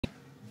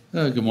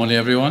Good morning,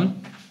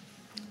 everyone.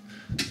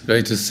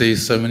 Great to see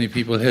so many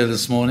people here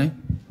this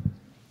morning.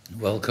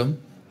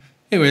 Welcome.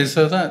 Anyway,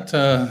 so that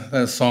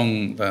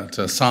song,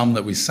 that psalm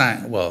that we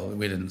sang, well,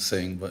 we didn't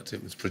sing, but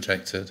it was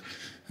projected.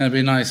 And it'd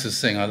be nice to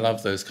sing. I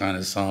love those kind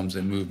of psalms.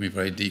 They move me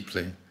very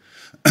deeply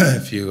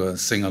if you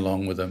sing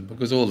along with them,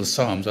 because all the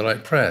psalms are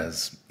like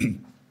prayers.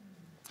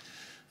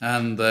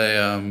 And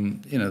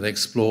they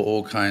explore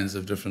all kinds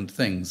of different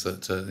things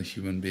that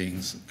human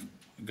beings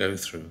go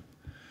through.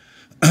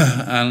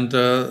 And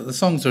the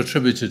songs are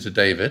attributed to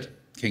David,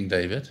 King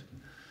David,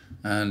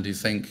 and you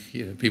think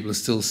people are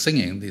still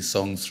singing these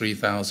songs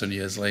 3,000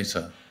 years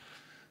later.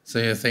 So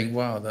you think,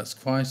 wow, that's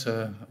quite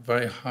a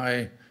very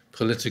high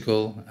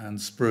political and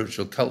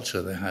spiritual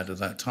culture they had at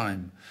that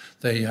time.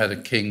 There you had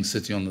a king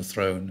sitting on the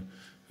throne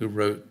who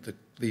wrote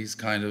these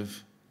kind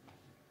of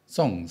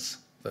songs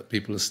that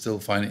people are still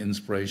finding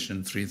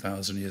inspiration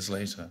 3,000 years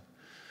later.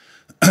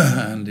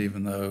 And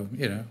even though,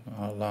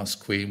 our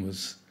last queen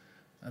was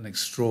an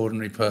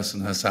extraordinary person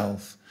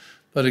herself.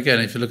 But again,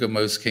 if you look at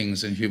most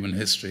kings in human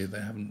history, they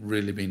haven't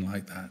really been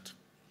like that.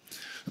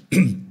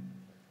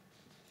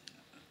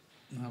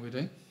 How are we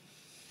doing?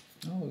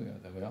 Oh, yeah,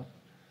 there we are.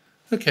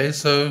 Okay,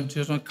 so do you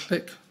just want to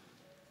click?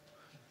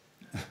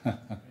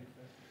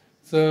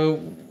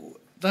 So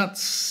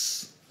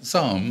that's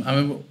Psalm.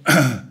 I mean,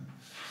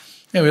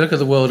 we look at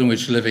the world in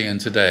which we're living in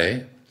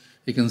today.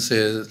 You can see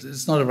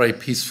it's not a very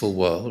peaceful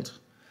world.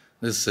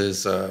 This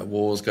is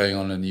wars going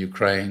on in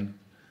Ukraine.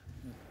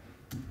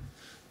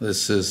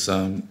 This is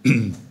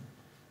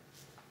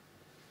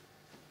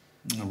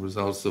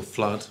results of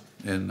flood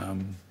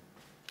in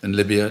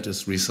Libya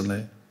just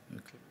recently,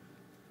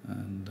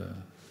 and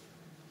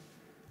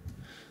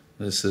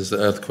this is the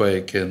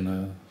earthquake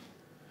in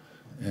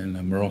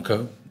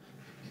Morocco,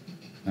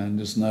 and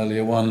just an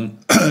earlier one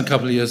a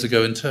couple of years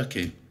ago in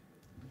Turkey.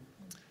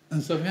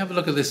 And so if you have a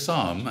look at this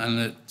psalm,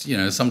 and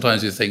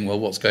sometimes you think, well,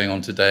 what's going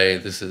on today?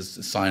 This is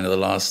a sign of the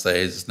last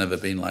days. It's never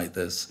been like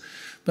this.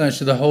 But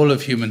actually, the whole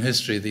of human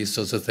history, these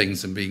sorts of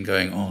things have been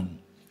going on.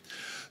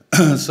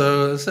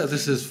 So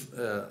this is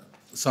a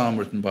psalm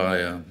written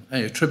by,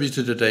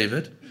 attributed to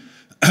David,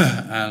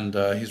 and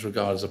he's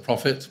regarded as a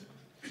prophet,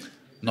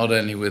 not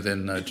only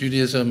within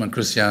Judaism and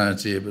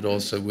Christianity, but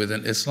also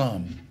within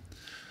Islam.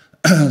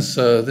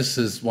 So this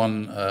is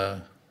one,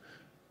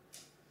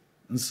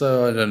 and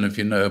so I don't know if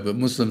you know, but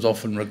Muslims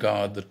often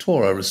regard the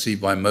Torah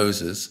received by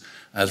Moses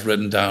as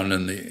written down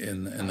in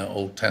the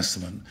Old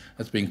Testament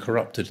as being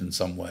corrupted in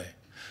some way.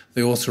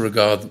 They also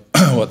regard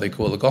what they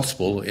call the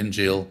gospel,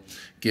 Injil,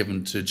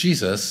 given to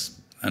Jesus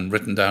and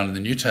written down in the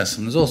New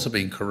Testament as also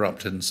being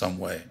corrupted in some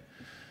way.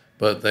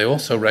 But they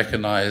also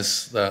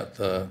recognize that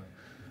the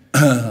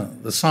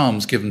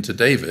Psalms given to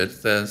David,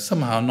 they're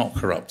somehow not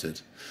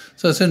corrupted.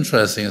 So it's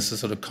interesting. It's a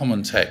sort of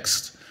common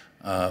text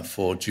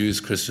for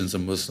Jews, Christians,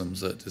 and Muslims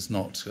that is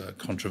not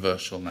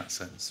controversial in that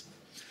sense.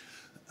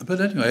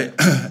 But anyway,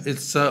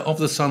 it's of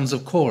the sons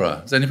of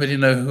Korah. Does anybody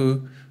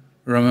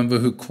remember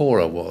who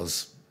Korah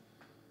was?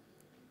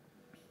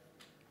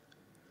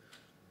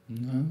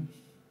 No?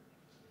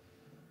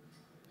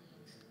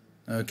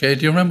 Okay,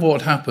 do you remember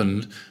what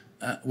happened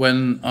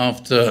when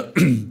after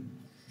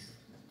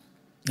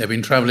they'd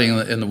been traveling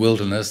in the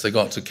wilderness, they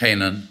got to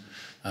Canaan,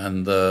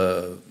 and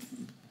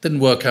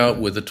didn't work out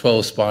with the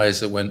 12 spies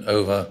that went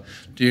over.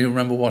 Do you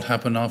remember what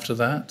happened after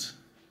that?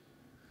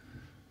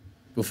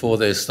 Before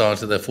they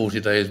started their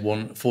 40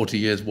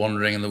 years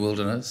wandering in the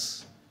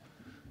wilderness?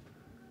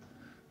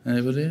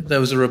 Anybody? There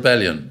was a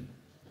rebellion.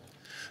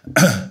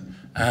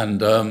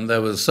 And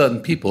there were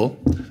certain people,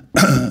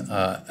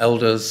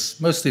 elders,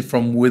 mostly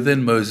from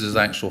within Moses'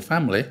 actual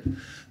family,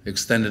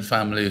 extended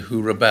family,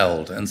 who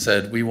rebelled and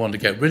said, we want to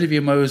get rid of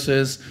you,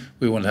 Moses.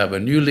 We want to have a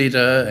new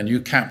leader, a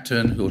new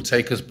captain who will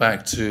take us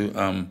back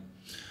to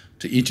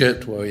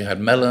Egypt, where we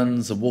had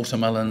melons and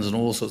watermelons and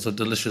all sorts of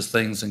delicious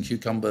things and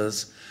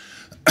cucumbers.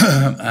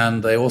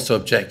 And they also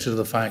objected to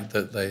the fact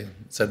that they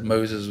said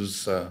Moses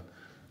was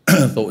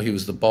thought he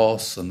was the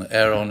boss, and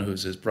Aaron, who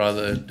was his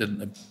brother,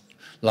 didn't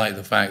like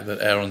the fact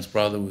that Aaron's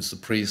brother was the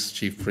priest,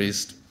 chief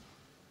priest.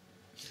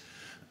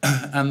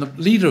 And the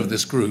leader of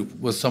this group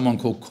was someone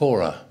called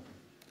Korah.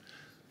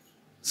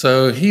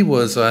 So he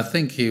was, I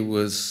think he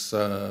was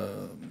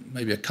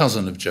maybe a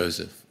cousin of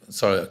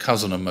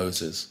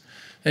Moses.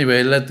 Anyway,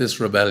 he led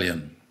this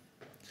rebellion.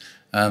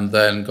 And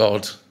then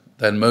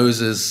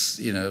Moses,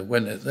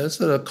 there's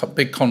a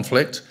big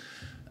conflict,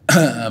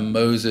 and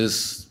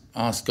Moses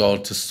asked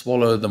God to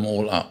swallow them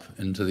all up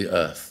into the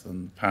earth.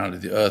 And apparently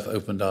the earth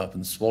opened up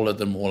and swallowed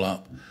them all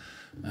up,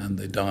 and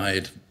they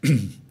died.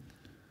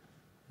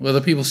 Well,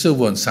 the people still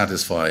weren't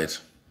satisfied,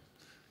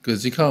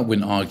 because you can't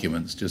win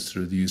arguments just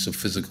through the use of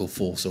physical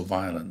force or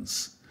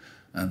violence.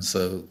 And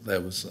so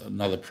there was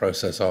another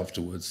process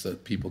afterwards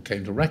that people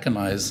came to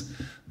recognize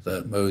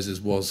that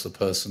Moses was the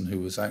person who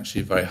was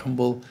actually very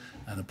humble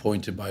and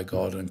appointed by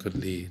God and could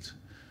lead.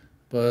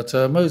 But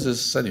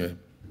Moses, anyway,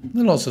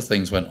 lots of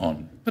things went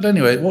on. But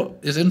anyway, what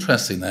is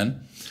interesting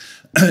then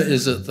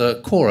is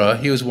that Korah,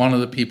 he was one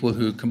of the people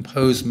who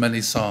composed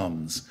many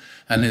psalms,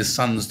 and his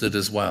sons did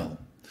as well.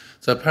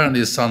 So apparently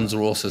his sons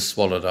were also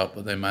swallowed up,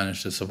 but they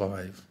managed to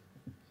survive.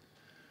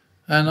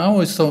 And I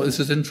always thought this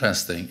was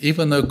interesting.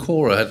 Even though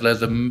Korah had led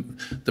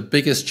the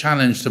biggest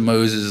challenge to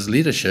Moses'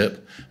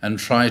 leadership and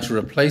tried to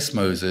replace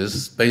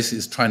Moses,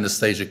 basically trying to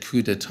stage a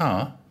coup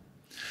d'etat,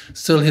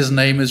 still his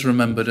name is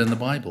remembered in the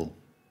Bible.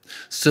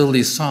 Still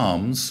these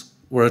psalms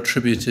were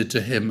attributed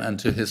to him and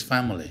to his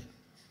family.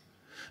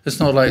 It's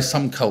not like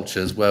some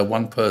cultures where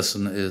one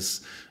person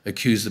is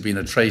accused of being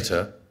a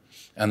traitor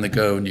and they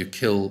go and you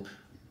kill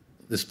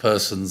this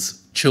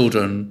person's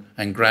children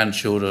and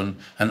grandchildren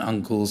and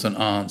uncles and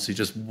aunts. You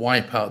just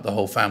wipe out the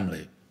whole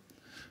family.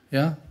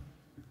 Yeah?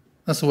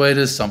 That's the way it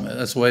is.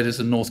 That's the way it is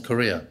in North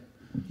Korea.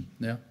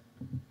 Yeah?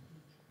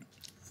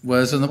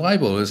 Whereas in the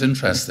Bible, it was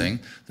interesting.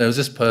 There was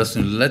this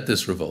person who led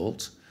this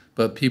revolt,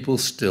 but people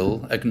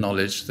still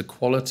acknowledged the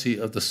quality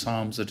of the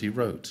psalms that he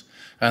wrote.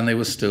 And they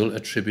were still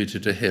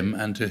attributed to him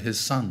and to his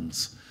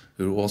sons,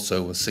 who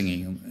also were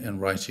singing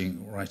and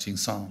writing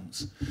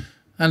psalms.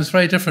 And it's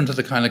very different to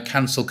the kind of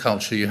cancel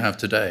culture you have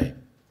today.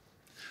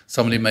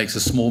 Somebody makes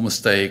a small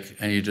mistake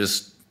and you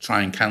just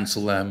try and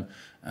cancel them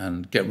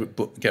and get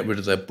rid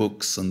of their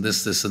books and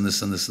this, and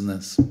this, and this, and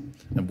this,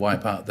 and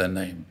wipe out their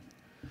name.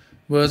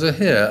 Whereas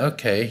here,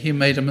 okay, he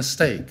made a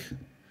mistake.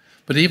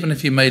 But even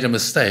if you made a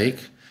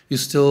mistake, you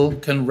still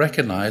can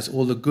recognize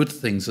all the good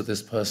things that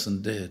this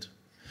person did.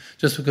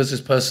 Just because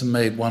this person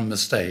made one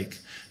mistake,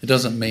 it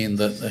doesn't mean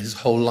that his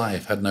whole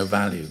life had no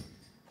value.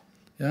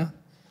 Yeah?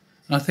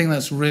 And I think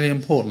that's a really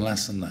important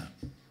lesson there.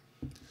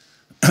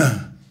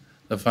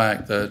 The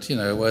fact that,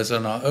 whereas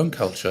in our own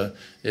culture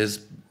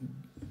is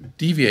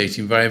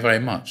deviating very, very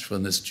much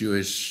from this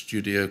Jewish,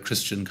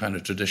 Judeo-Christian kind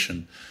of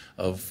tradition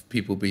of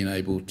people being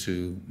able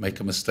to make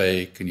a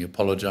mistake and you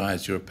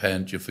apologize, you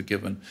repent, you're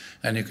forgiven,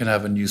 and you can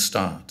have a new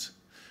start.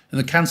 In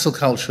the cancel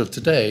culture of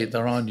today,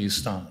 there are new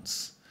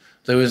starts.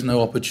 There is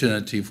no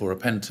opportunity for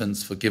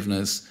repentance,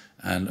 forgiveness,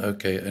 and,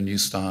 okay, a new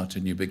start, a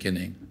new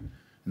beginning.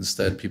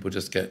 Instead, people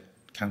just get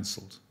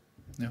cancelled.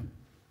 Yeah.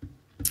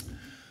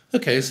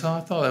 Okay, so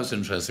I thought that was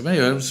interesting.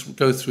 Anyway, let's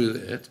go through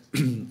it.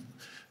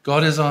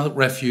 God is our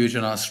refuge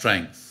and our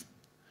strength,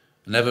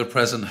 an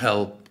ever-present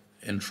help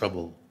in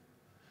trouble.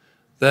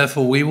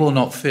 Therefore we will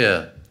not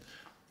fear,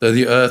 though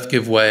the earth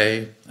give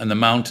way and the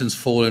mountains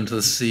fall into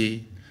the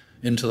sea,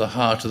 into the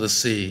heart of the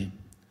sea,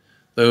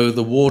 though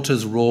the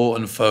waters roar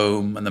and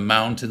foam and the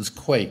mountains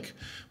quake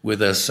with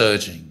their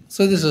surging.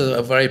 So this is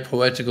a very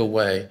poetical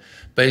way,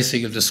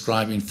 basically of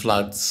describing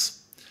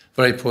floods,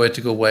 very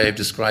poetical way of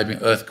describing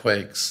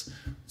earthquakes,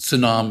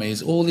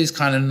 tsunamis, all these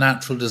kind of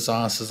natural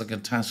disasters and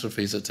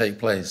catastrophes that take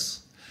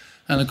place.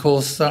 And of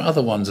course, there are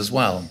other ones as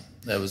well.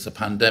 There was the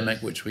pandemic,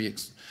 which we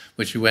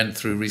went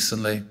through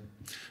recently.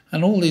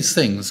 And all these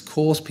things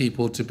cause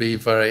people to be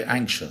very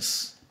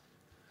anxious.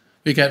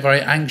 We get very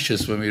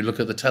anxious when we look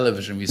at the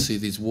television. We see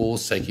these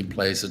wars taking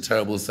place and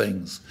terrible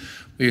things.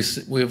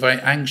 We're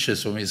very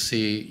anxious when we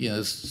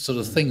see, sort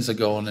of things that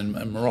go on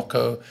in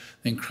Morocco,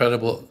 the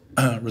incredible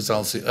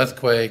results of the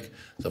earthquake,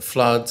 the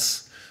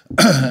floods,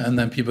 and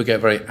then people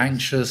get very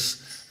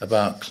anxious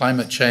about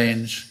climate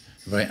change,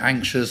 very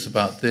anxious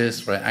about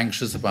this, very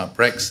anxious about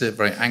Brexit,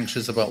 very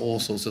anxious about all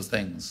sorts of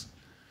things.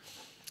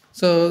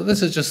 So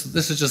this is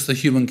just the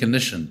human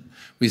condition.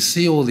 We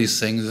see all these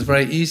things. It's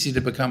very easy to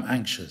become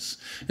anxious.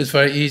 It's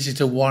very easy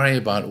to worry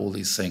about all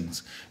these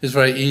things. It's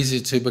very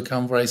easy to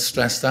become very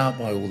stressed out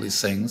by all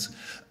these things.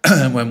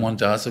 And when one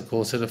does, of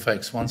course, it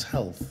affects one's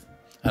health.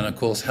 And of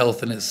course,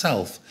 health in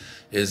itself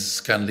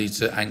can lead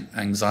to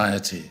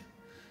anxiety.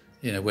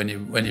 When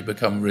you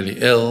become really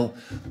ill,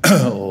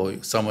 or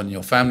someone in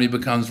your family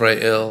becomes very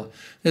ill,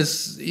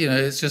 it's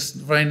just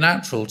very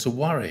natural to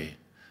worry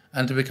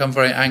and to become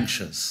very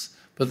anxious.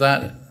 But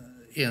that,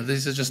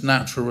 these are just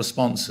natural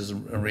responses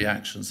and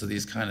reactions to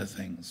these kind of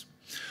things.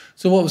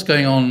 So what was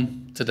going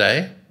on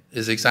today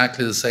is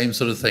exactly the same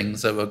sort of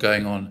things that were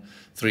going on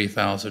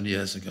 3,000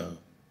 years ago.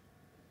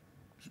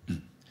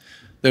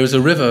 There is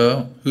a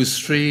river whose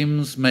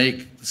streams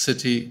make the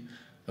city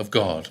of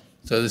God.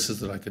 So this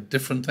is like a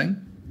different thing,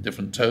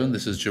 different tone.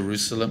 This is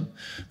Jerusalem.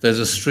 There's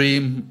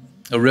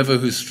a river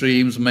whose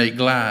streams make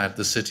glad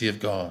the city of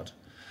God,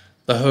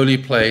 the holy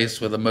place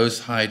where the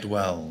Most High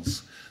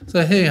dwells.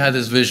 So here you had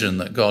this vision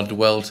that God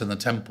dwelt in the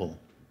temple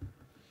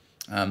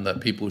and that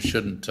people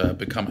shouldn't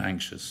become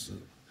anxious.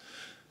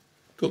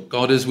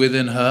 God is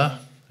within her.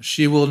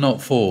 She will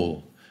not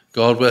fall.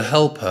 God will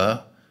help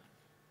her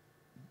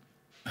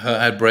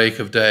at break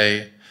of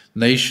day.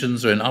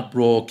 Nations are in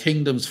uproar,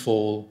 kingdoms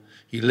fall.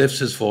 He lifts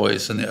his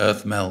voice and the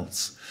earth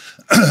melts.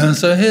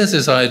 So here's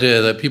this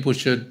idea that people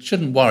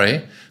shouldn't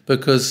worry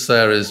because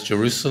there is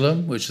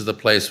Jerusalem, which is the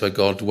place where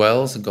God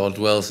dwells, and God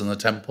dwells in the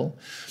temple.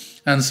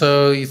 And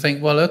so you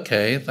think, well,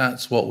 okay,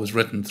 that's what was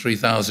written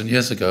 3,000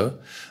 years ago.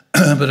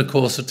 But of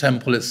course, the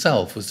temple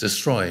itself was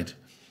destroyed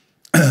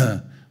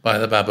by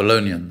the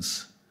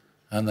Babylonians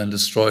and then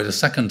destroyed a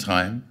second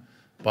time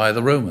by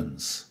the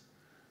Romans.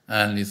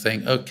 And you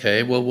think,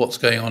 okay, well, what's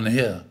going on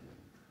here?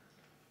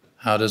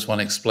 How does one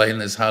explain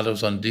this? How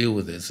does one deal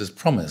with this? This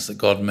promise that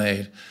God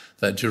made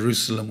that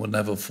Jerusalem will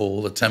never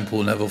fall, the temple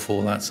will never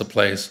fall. That's a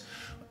place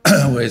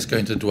where he's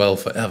going to dwell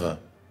forever.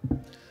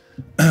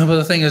 But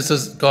the thing is,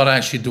 does God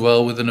actually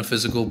dwell within a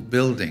physical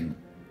building?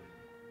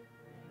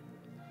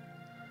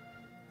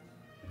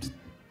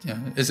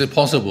 Is it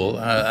possible,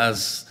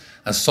 as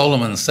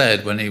Solomon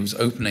said when he was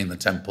opening the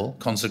temple,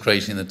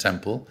 consecrating the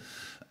temple,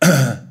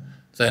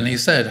 then he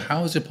said,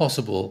 how is it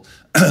possible,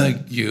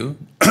 you,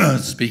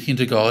 speaking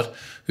to God,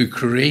 who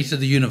created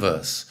the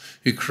universe,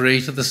 who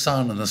created the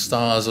sun and the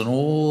stars and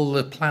all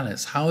the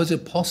planets, how is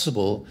it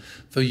possible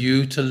for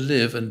you to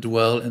live and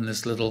dwell in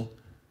this little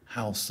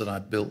house that I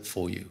built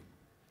for you?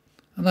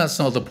 And that's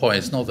not the point.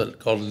 It's not that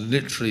God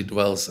literally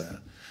dwells there,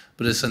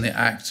 but it's in the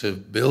act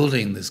of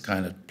building this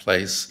kind of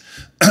place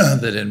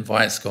that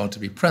invites God to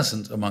be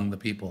present among the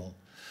people.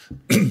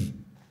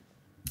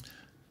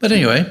 But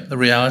anyway, the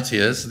reality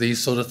is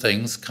these sort of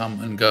things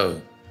come and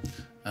go.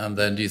 And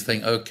then do you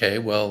think, okay,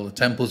 well, the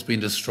temple's been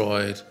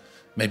destroyed.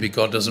 Maybe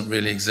God doesn't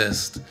really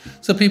exist.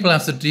 So people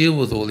have to deal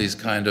with all these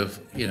kind of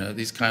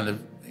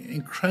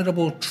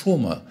incredible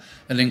trauma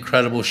and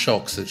incredible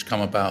shocks that come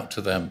about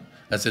to them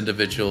as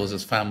individuals,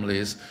 as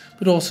families,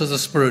 but also as a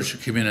spiritual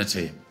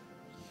community.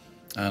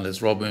 And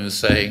as Robin was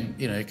saying,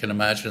 you can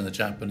imagine the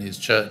Japanese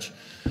church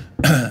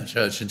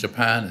in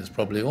Japan is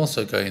probably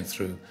also going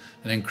through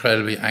an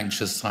incredibly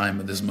anxious time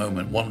at this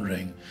moment,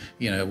 wondering,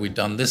 we've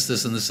done this,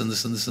 and this, and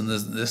this, and this, and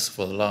this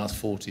for the last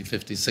 40,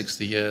 50,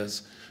 60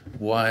 years.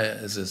 Why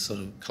is this sort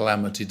of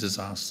calamity,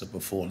 disaster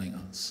befalling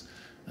us?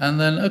 And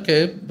then,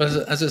 okay, but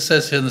as it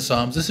says here in the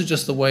Psalms, this is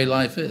just the way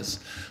life is.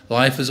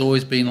 Life has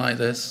always been like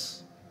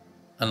this,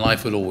 and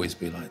life will always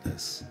be like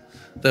this.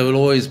 There will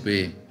always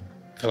be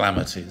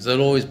calamities.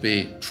 There'll always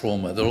be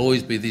trauma. There'll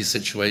always be these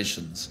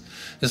situations.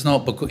 It's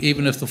not because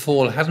even if the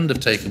fall hadn't have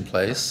taken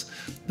place,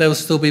 there will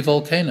still be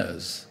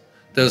volcanoes.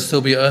 There will still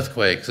be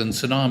earthquakes and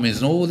tsunamis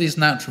and all these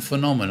natural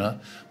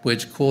phenomena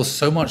which cause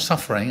so much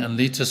suffering and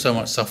lead to so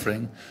much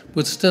suffering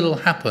would still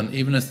happen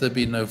even if there'd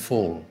be no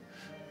fall.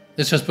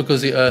 It's just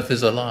because the earth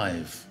is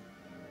alive.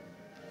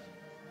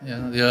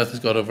 The earth has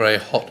got a very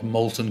hot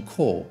molten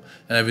core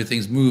and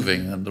everything's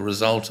moving, and the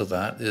result of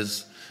that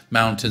is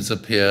mountains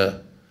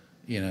appear,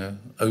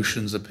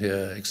 oceans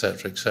appear,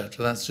 etc.,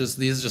 etc.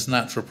 These are just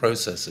natural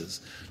processes,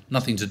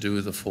 nothing to do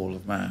with the fall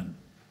of man.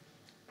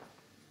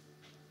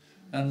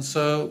 And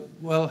so,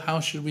 well, how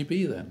should we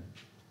be then?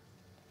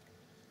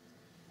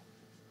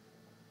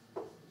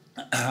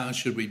 How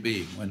should we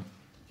be when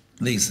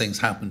these things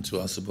happen to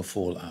us or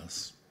befall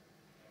us?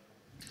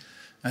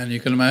 And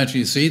you can imagine,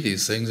 you see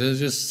these things, they're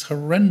just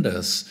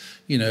horrendous.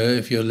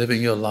 If you're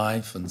living your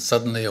life and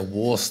suddenly a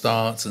war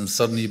starts and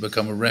suddenly you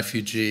become a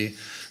refugee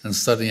and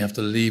suddenly you have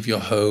to leave your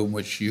home,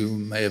 which you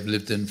may have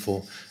lived in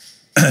for,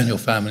 and your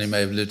family may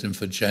have lived in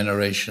for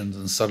generations,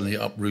 and suddenly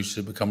uprooted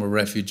to become a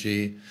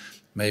refugee.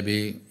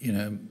 Maybe,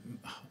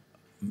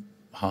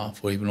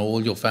 half or even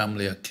all your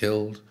family are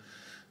killed.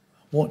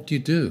 What do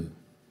you do?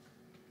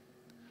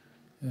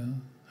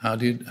 How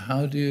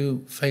do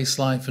you face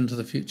life into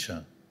the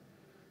future?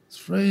 It's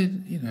very,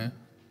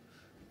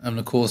 and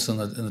of course in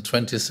the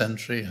 20th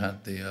century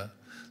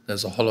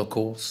there's a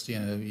Holocaust.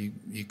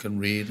 You can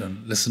read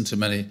and listen to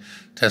many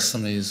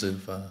testimonies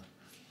of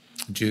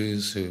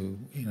Jews who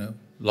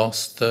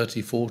lost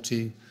 30,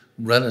 40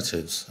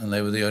 relatives, and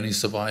they were the only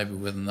survivor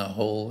within that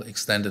whole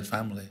extended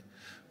family.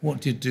 What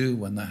do you do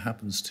when that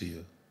happens to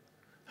you?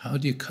 How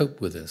do you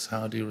cope with this?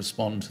 How do you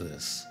respond to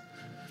this?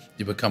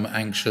 You become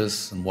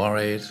anxious and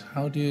worried.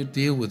 How do you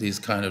deal with these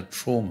kind of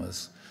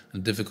traumas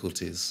and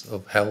difficulties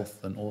of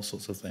health and all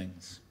sorts of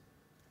things?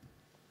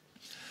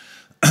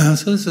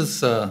 So this is,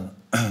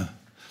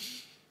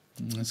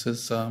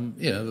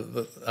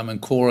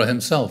 Korah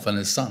himself and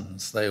his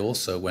sons, they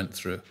also went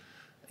through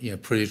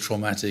pretty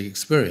traumatic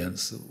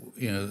experience,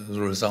 as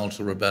a result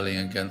of rebelling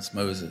against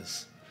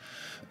Moses.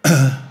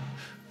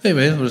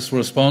 Anyway, this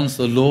response,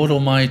 the Lord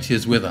Almighty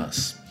is with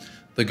us.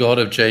 The God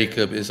of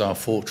Jacob is our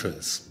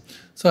fortress.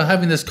 So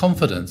having this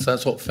confidence,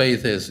 that's what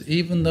faith is.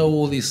 Even though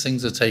all these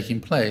things are taking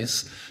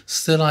place,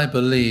 still I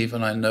believe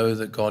and I know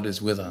that God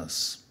is with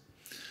us.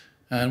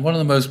 And one of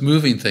the most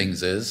moving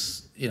things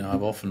is,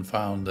 I've often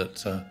found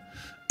that,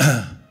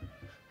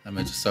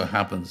 it just so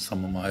happens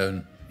some of my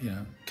own,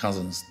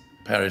 cousins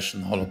perished in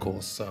the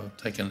Holocaust, so I've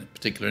taken a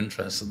particular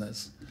interest in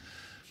this.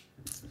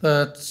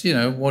 But,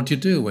 what do you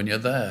do when you're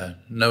there,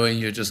 knowing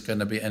you're just going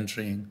to be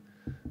entering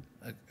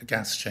a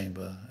gas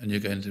chamber and you're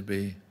going to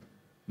be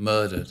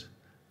murdered?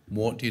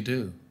 What do you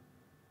do?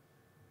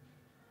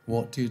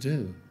 What do you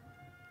do?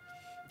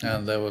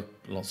 And there were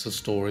lots of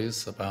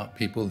stories about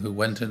people who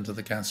went into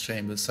the gas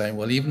chamber saying,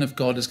 well, even if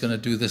God is going to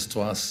do this to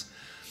us,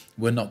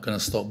 we're not going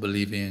to stop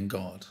believing in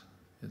God.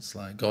 It's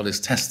like God is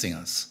testing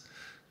us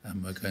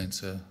and we're going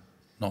to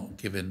not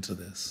give in to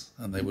this.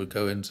 And they would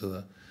go into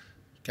the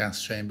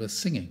gas chamber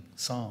singing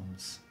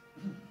psalms,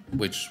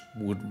 which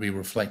would be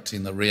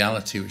reflecting the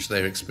reality which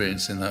they're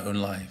experiencing in their own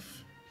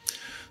life.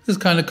 This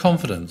kind of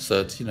confidence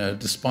that,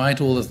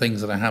 despite all the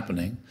things that are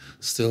happening,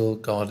 still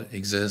God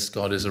exists,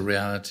 God is a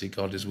reality,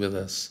 God is with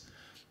us.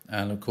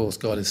 And of course,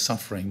 God is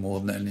suffering more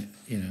than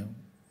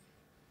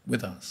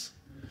with us.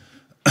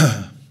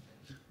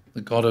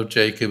 The God of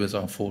Jacob is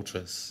our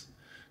fortress.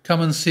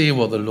 Come and see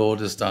what the Lord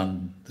has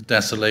done, the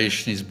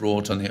desolation he's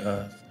brought on the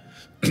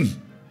earth.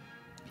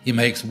 He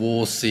makes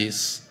war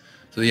cease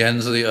to the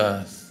ends of the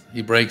earth.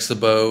 He breaks the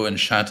bow and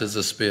shatters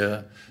the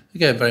spear.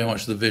 Again, very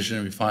much the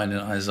vision we find in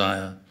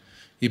Isaiah.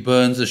 He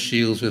burns the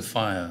shields with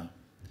fire.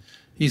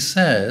 He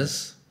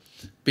says,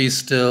 "Be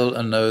still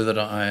and know that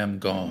I am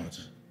God.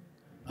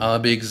 I'll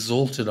be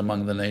exalted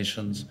among the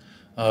nations.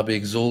 I'll be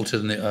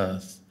exalted in the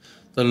earth.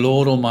 The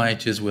Lord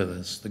Almighty is with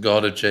us. The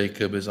God of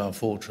Jacob is our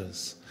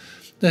fortress."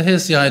 Now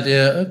here's the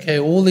idea, okay,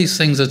 all these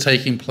things are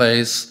taking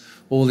place.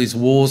 All these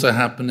wars are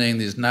happening.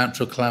 These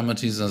natural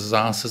calamities and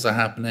disasters are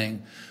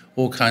happening.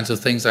 All kinds of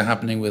things are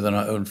happening within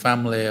our own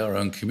family, our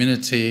own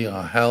community,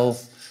 our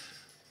health.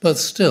 But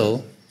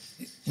still,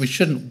 we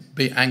shouldn't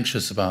be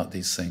anxious about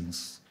these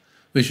things.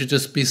 We should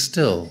just be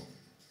still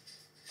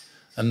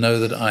and know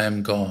that I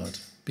am God.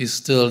 Be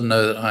still and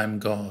know that I am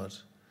God.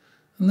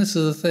 And this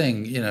is the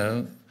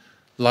thing,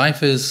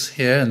 life is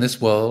here in this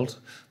world,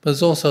 but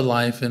there's also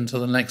life into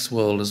the next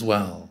world as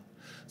well.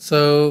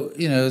 So,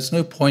 there's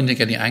no point in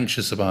getting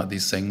anxious about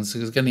these things,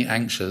 because getting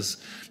anxious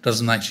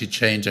doesn't actually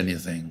change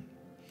anything.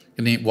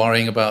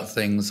 Worrying about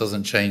things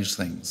doesn't change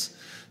things.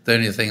 The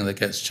only thing that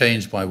gets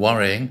changed by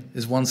worrying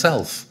is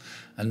oneself,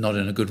 and not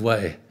in a good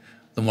way.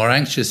 The more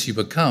anxious you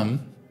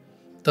become,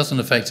 doesn't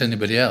affect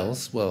anybody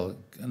else, well,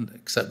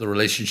 except the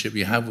relationship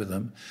you have with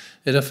them.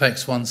 It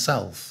affects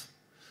oneself.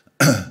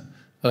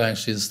 But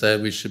actually,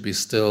 instead, we should be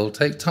still.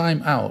 Take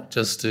time out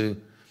just to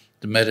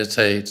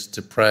meditate,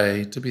 to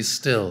pray, to be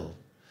still.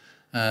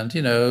 And,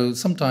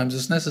 sometimes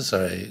it's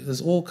necessary.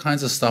 There's all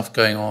kinds of stuff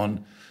going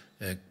on.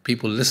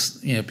 People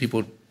listen,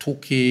 people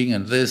talking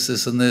and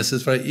this and this.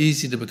 It's very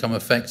easy to become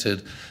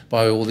affected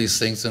by all these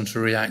things and to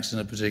react in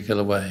a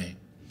particular way.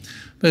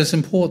 But it's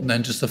important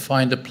then just to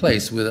find a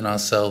place within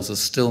ourselves of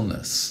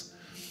stillness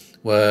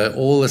where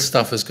all this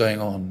stuff is going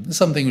on. It's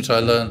something which I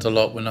learned a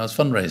lot when I was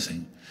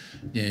fundraising.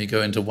 You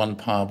go into one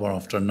pub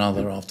after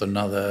another,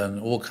 and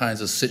all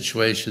kinds of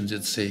situations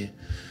you'd see.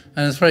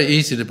 And it's very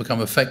easy to become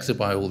affected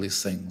by all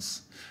these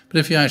things. But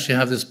if you actually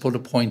have this put a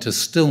point of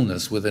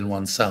stillness within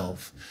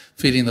oneself,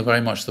 feeling very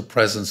much the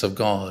presence of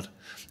God,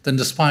 then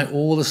despite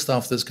all the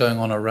stuff that's going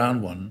on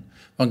around one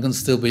can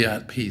still be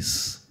at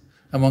peace.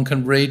 And one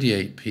can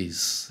radiate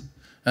peace.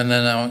 And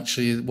then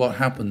actually what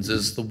happens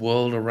is the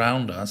world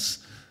around us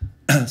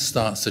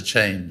starts to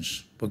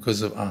change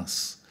because of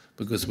us,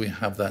 because we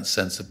have that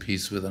sense of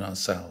peace within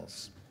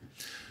ourselves.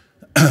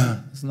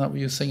 Isn't that what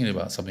you were singing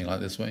about, something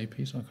like this, weren't you,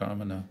 Peter? I can't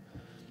remember now.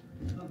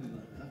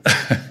 Something like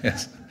that.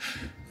 Yes.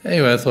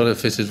 Anyway, I thought it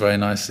fitted very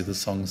nicely, the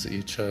songs that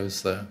you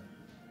chose there.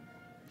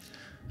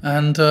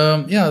 And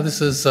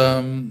this is, as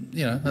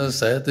I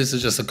said, this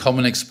is just a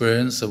common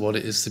experience of what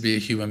it is to be a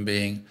human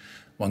being.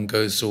 One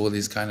goes through all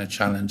these kind of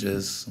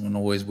challenges, one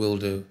always will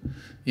do,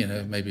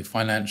 maybe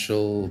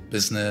financial,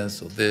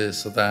 business, or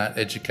this or that,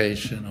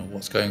 education, or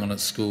what's going on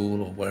at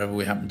school, or wherever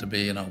we happen to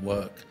be in our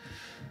work.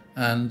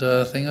 And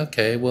think,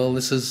 okay, well,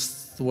 this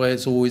is the way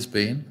it's always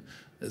been.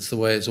 It's the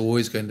way it's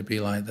always going to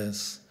be like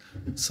this.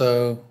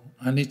 So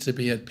I need to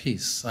be at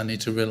peace. I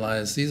need to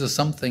realize these are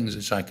some things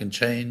which I can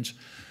change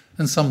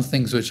and some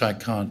things which I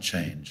can't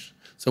change.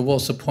 So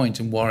what's the point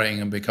in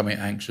worrying and becoming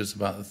anxious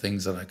about the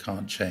things that I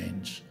can't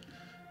change?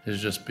 It'll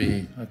just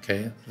be,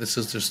 okay, this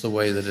is just the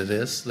way that it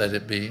is, let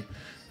it be.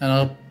 And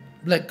I'll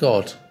let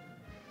God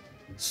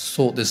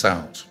sort this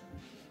out.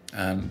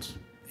 And,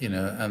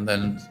 and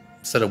then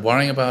instead of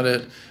worrying about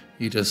it,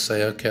 you just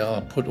say, okay,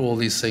 I'll put all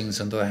these things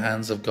into the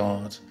hands of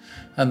God.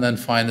 And then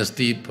find this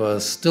deeper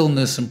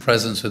stillness and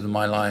presence within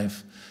my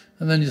life.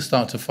 And then you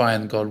start to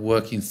find God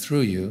working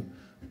through you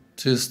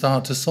to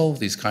start to solve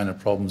these kind of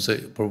problems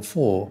that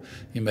before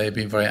you may have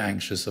been very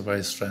anxious or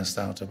very stressed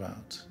out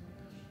about.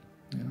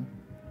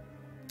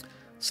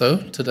 So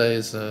today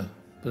is a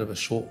bit of a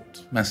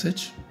short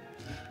message,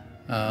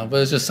 but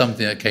it's just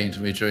something that came to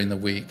me during the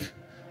week,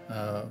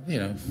 for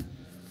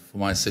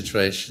my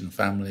situation,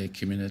 family,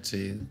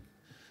 community,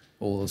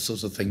 all the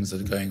sorts of things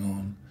that are going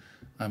on.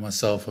 I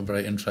myself am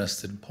very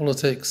interested in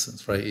politics.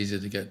 It's very easy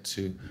to get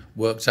too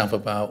worked up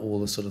about all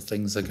the sort of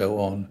things that go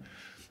on.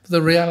 But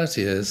the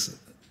reality is,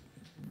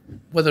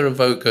 whether a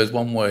vote goes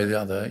one way or the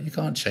other, you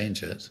can't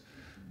change it.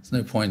 There's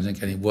no point in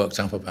getting worked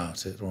up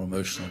about it or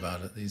emotional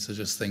about it. These are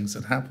just things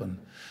that happen.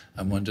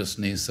 And one just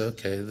needs to,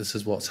 okay, this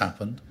is what's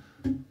happened.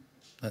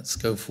 Let's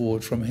go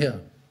forward from here.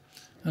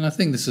 And I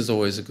think this is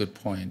always a good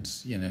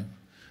point,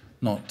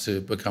 not to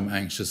become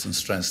anxious and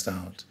stressed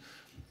out.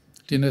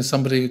 Do you know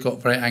somebody who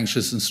got very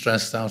anxious and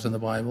stressed out in the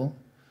Bible?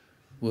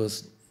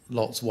 Was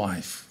Lot's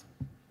wife.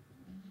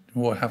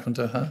 What happened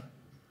to her?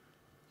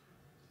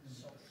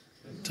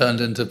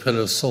 Turned into a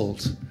pillar of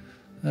salt.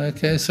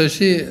 Okay, so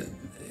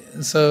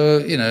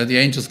the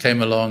angels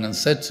came along and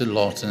said to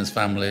Lot and his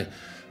family,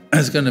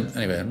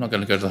 anyway, I'm not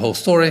going to go to the whole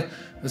story.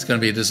 It's going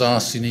to be a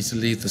disaster. You need to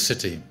leave the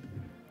city.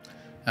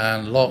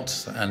 And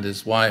Lot and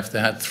his wife, they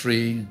had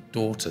 4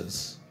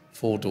 daughters.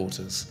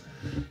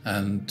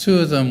 And 2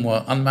 of them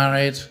were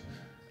unmarried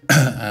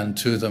and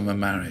 2 of them were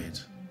married.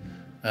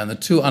 And the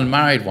two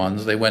unmarried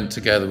ones, they went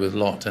together with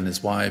Lot and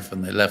his wife,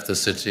 and they left the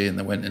city and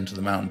they went into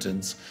the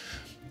mountains.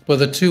 But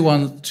the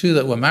two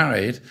that were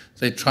married,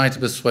 they tried to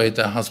persuade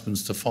their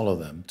husbands to follow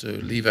them, to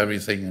leave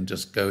everything and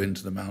just go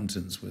into the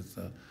mountains with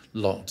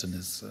Lot and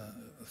his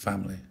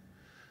family.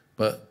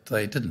 But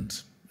they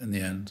didn't in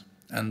the end.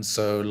 And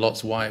so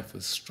Lot's wife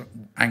was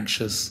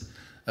anxious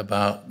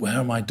about, where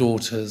are my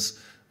daughters?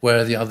 Where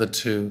are the other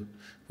two?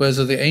 Whereas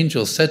the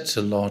angel said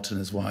to Lot and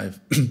his wife,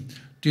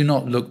 do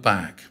not look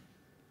back.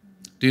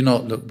 Do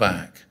not look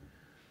back.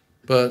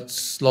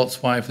 But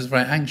Lot's wife is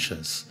very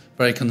anxious,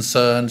 very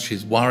concerned.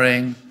 She's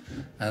worrying.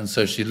 And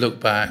so she looked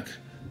back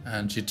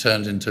and she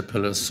turned into a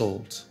pillar of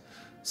salt.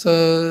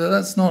 So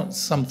that's not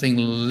something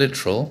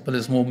literal, but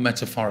it's more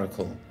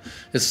metaphorical.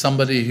 It's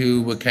somebody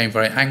who became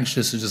very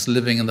anxious and just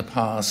living in the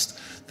past,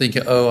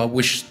 thinking, oh, I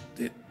wish,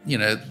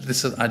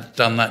 I'd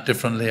done that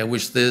differently. I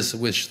wish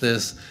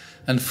this,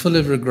 and full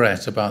of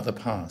regret about the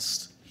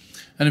past.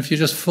 And if you're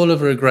just full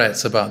of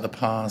regrets about the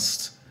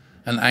past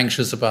and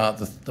anxious about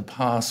the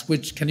past,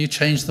 can you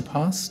change the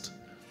past?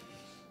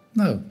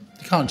 No,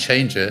 you can't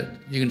change it.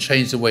 You can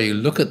change the way you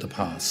look at the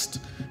past,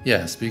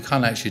 yes, but you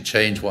can't actually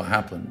change what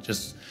happened.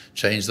 Just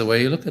change the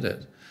way you look at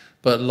it.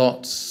 But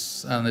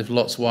Lot's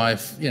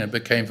wife,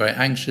 became very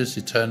anxious,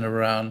 she turned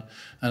around,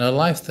 and her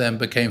life then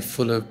became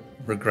full of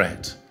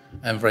regret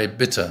and very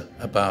bitter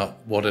about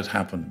what had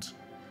happened,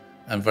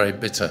 and very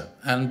bitter.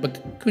 And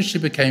because she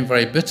became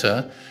very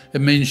bitter,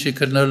 it means she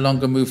could no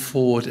longer move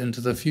forward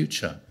into the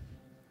future.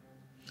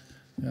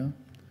 Yeah.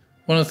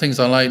 One of the things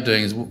I like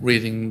doing is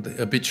reading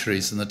the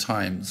obituaries in the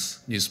Times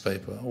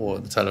newspaper, or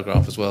the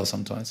Telegraph as well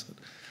sometimes,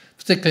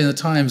 particularly in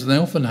the Times, and they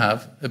often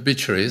have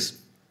obituaries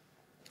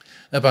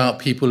about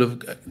people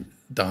who've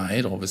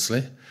died,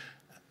 obviously,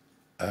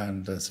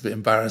 and it's a bit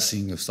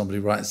embarrassing if somebody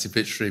writes the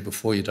obituary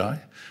before you die,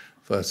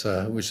 but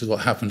which is what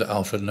happened to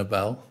Alfred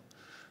Nobel.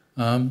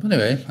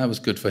 Anyway, that was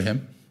good for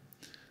him.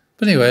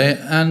 But anyway,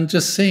 and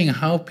just seeing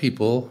how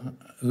people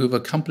who've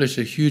accomplished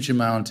a huge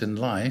amount in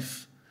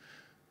life,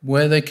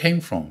 where they came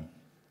from,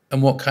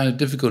 and what kind of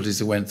difficulties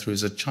they went through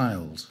as a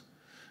child.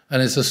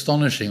 And it's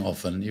astonishing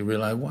often. You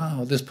realize,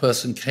 wow, this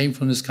person came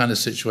from this kind of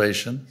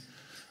situation.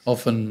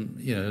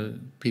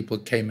 Often, people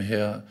came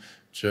here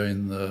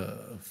during the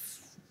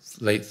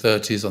late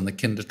 30s on the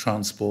kinder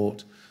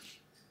transport,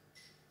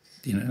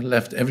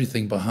 left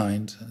everything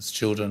behind as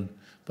children,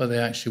 but they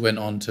actually went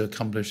on to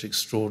accomplish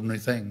extraordinary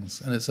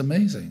things. And it's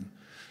amazing.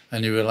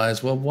 And you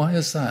realize, well, why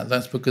is that?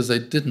 That's because they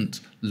didn't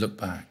look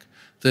back.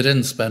 They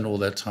didn't spend all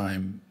their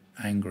time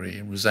angry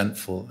and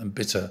resentful and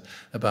bitter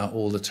about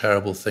all the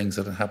terrible things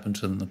that had happened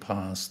to them in the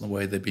past, and the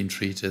way they've been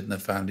treated and their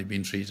family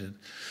been treated.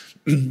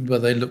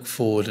 But they looked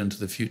forward into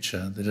the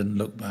future. They didn't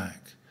look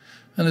back.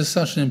 And it's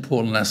such an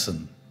important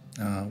lesson,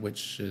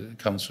 which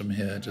comes from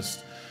here,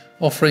 just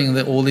offering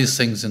all these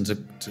things into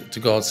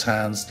God's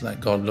hands, let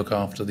God look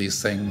after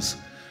these things,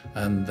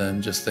 and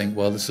then just think,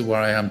 well, this is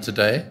where I am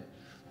today.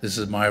 This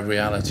is my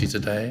reality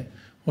today.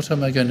 What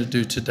am I going to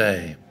do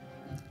today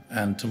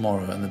and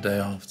tomorrow and the day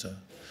after?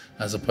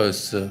 As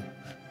opposed to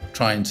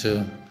trying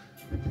to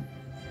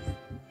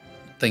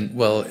think,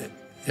 well,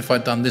 if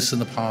I'd done this in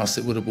the past,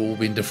 it would have all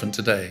been different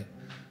today.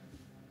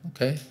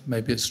 Okay,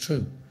 maybe it's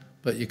true,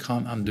 but you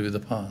can't undo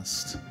the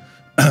past.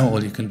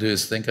 All you can do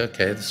is think,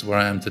 okay, this is where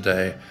I am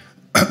today.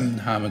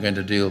 How am I going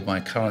to deal with my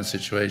current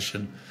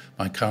situation,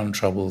 my current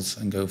troubles,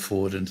 and go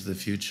forward into the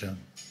future?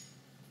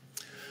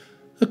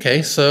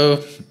 Okay,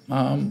 so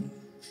I'd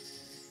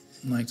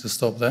like to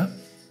stop there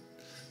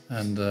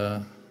and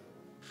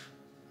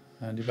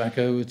hand you back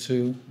over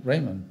to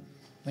Raymond.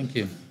 Thank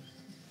you.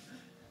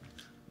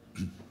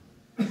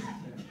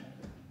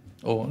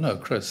 Oh, no,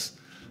 Chris.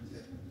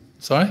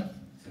 Sorry?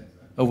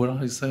 Oh, would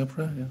I say a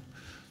prayer? Yeah.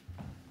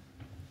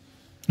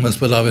 Most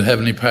beloved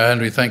Heavenly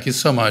Parent, we thank you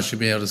so much for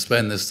being able to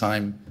spend this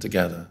time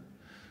together,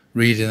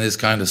 reading this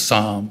kind of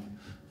psalm,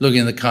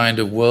 looking at the kind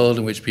of world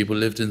in which people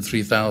lived in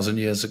 3,000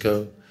 years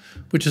ago,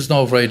 which is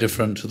not very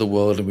different to the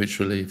world in which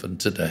we live in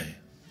today,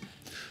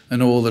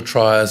 and all the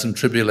trials and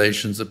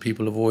tribulations that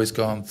people have always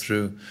gone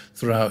through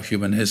throughout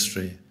human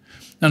history.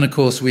 And of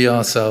course, we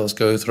ourselves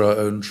go through our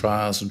own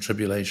trials and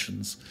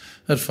tribulations.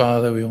 And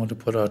Father, we want to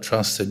put our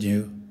trust in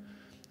you,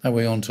 and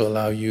we want to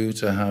allow you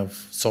to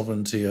have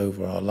sovereignty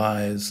over our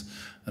lives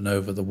and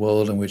over the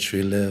world in which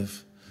we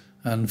live,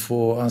 and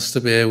for us to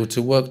be able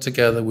to work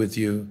together with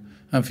you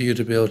and for you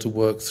to be able to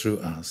work through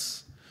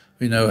us.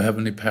 We know,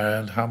 Heavenly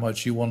Parent, how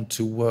much you want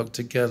to work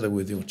together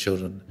with your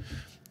children.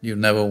 You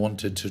never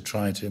wanted to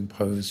try to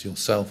impose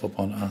yourself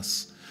upon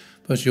us,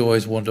 but you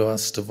always want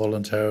us to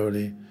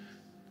voluntarily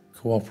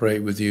cooperate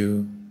with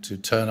you, to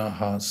turn our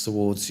hearts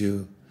towards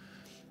you,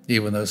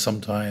 even though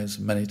sometimes,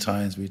 many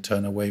times, we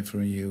turn away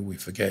from you, we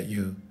forget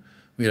you,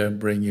 we don't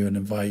bring you and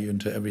invite you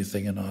into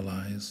everything in our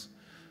lives.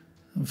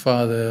 And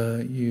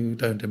Father, you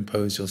don't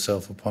impose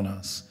yourself upon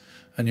us,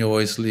 and you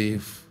always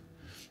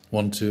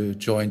want to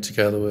join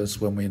together with us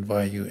when we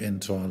invite you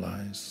into our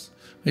lives.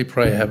 We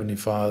pray, Heavenly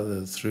Father,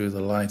 that through the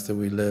life that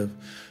we live,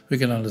 we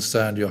can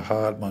understand your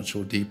heart much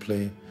more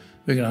deeply,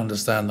 we can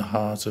understand the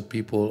heart of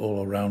people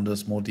all around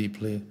us more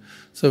deeply,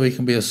 so we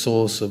can be a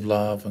source of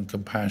love and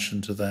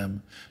compassion to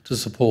them, to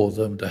support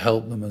them, to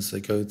help them as they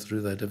go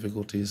through their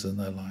difficulties in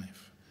their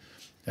life.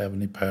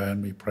 Heavenly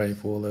Parent, we pray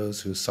for all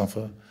those who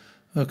suffer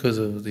because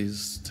of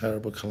these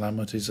terrible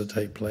calamities that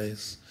take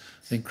place,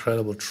 the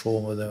incredible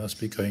trauma they must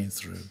be going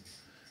through,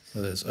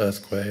 whether it's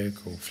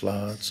earthquake or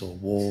floods or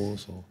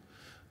wars or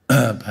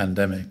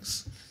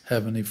pandemics.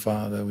 Heavenly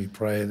Father, we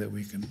pray that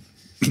we can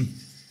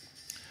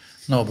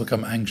not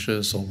become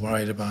anxious or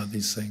worried about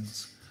these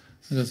things,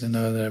 because we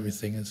know that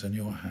everything is in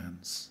your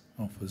hands.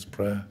 Offers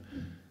prayer.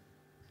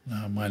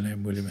 Now, my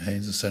name, William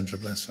Haynes, the Centre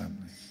of Blessed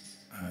Family.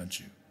 I urge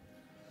you.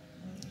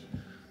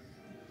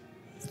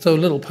 So, a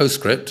little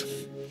postscript.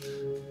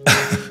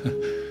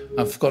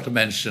 I forgot to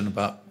mention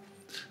about.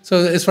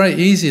 So, it's very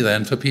easy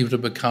then for people to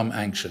become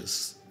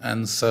anxious.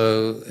 And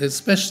so,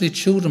 especially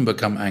children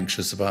become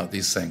anxious about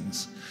these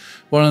things.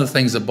 One of the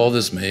things that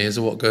bothers me is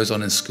what goes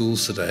on in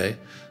schools today.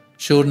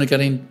 Children are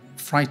getting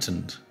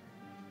frightened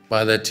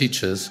by their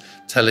teachers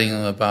telling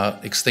them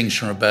about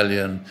Extinction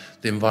Rebellion,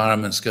 the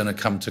environment's going to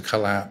come to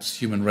collapse,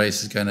 human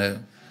race is going to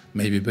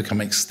maybe become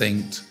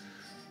extinct.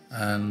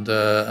 And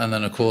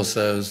then, of course,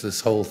 there's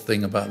this whole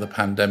thing about the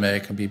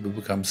pandemic, and people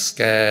become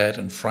scared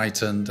and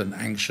frightened and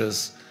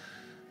anxious.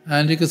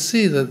 And you could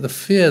see that the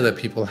fear that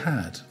people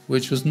had,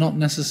 which was not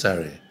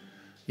necessary,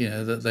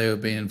 that they were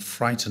being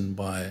frightened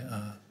by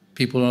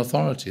people in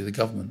authority, the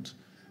government,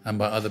 and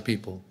by other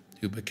people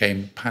who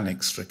became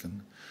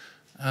panic-stricken.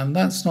 And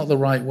that's not the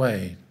right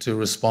way to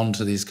respond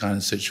to these kind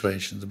of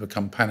situations, to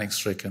become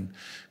panic-stricken.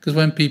 Because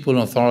when people in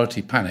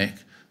authority panic,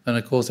 then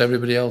of course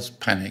everybody else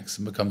panics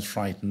and becomes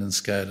frightened and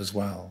scared as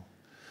well.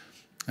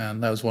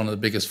 And that was one of the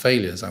biggest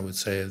failures, I would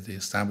say, of the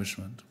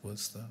establishment,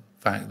 was the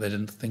fact they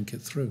didn't think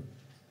it through.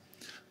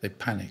 They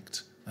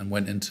panicked and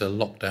went into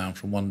lockdown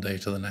from one day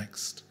to the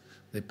next.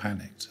 They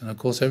panicked. And of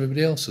course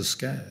everybody else was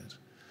scared.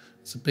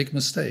 It's a big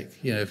mistake.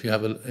 If you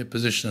have a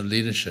position of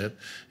leadership,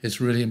 it's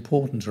really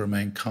important to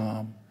remain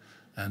calm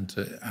and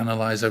to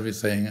analyze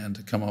everything and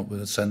to come up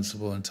with a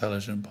sensible,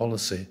 intelligent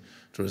policy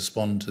to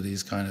respond to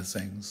these kind of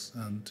things.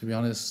 And to be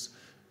honest,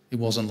 it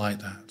wasn't like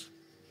that.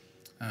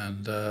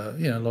 And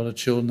a lot of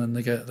children,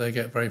 they get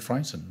very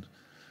frightened,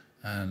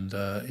 and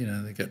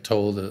they get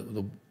told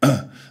that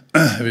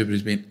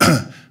everybody's been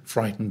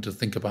frightened to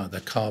think about their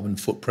carbon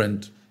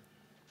footprint.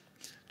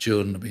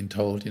 Children have been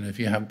told, if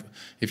you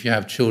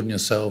have children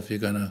yourself, they're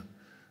gonna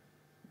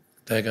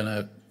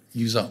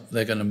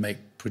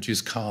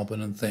produce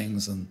carbon and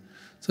things. And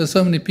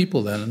so many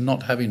people then are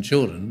not having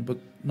children, but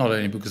not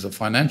only because of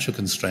financial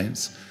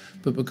constraints,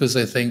 but because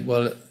they think,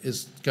 well,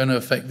 it's going to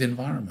affect the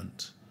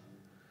environment,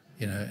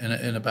 in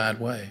a bad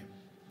way.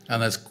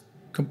 And that's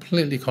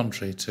completely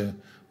contrary to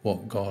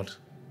what God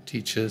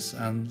teaches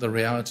and the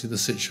reality of the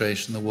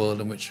situation, the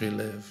world in which we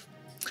live.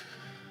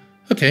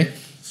 Okay,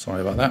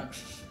 sorry about that.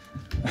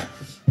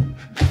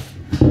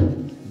 Thank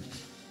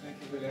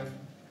you,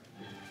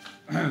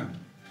 William.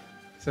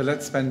 So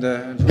let's spend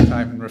a little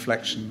time in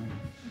reflection.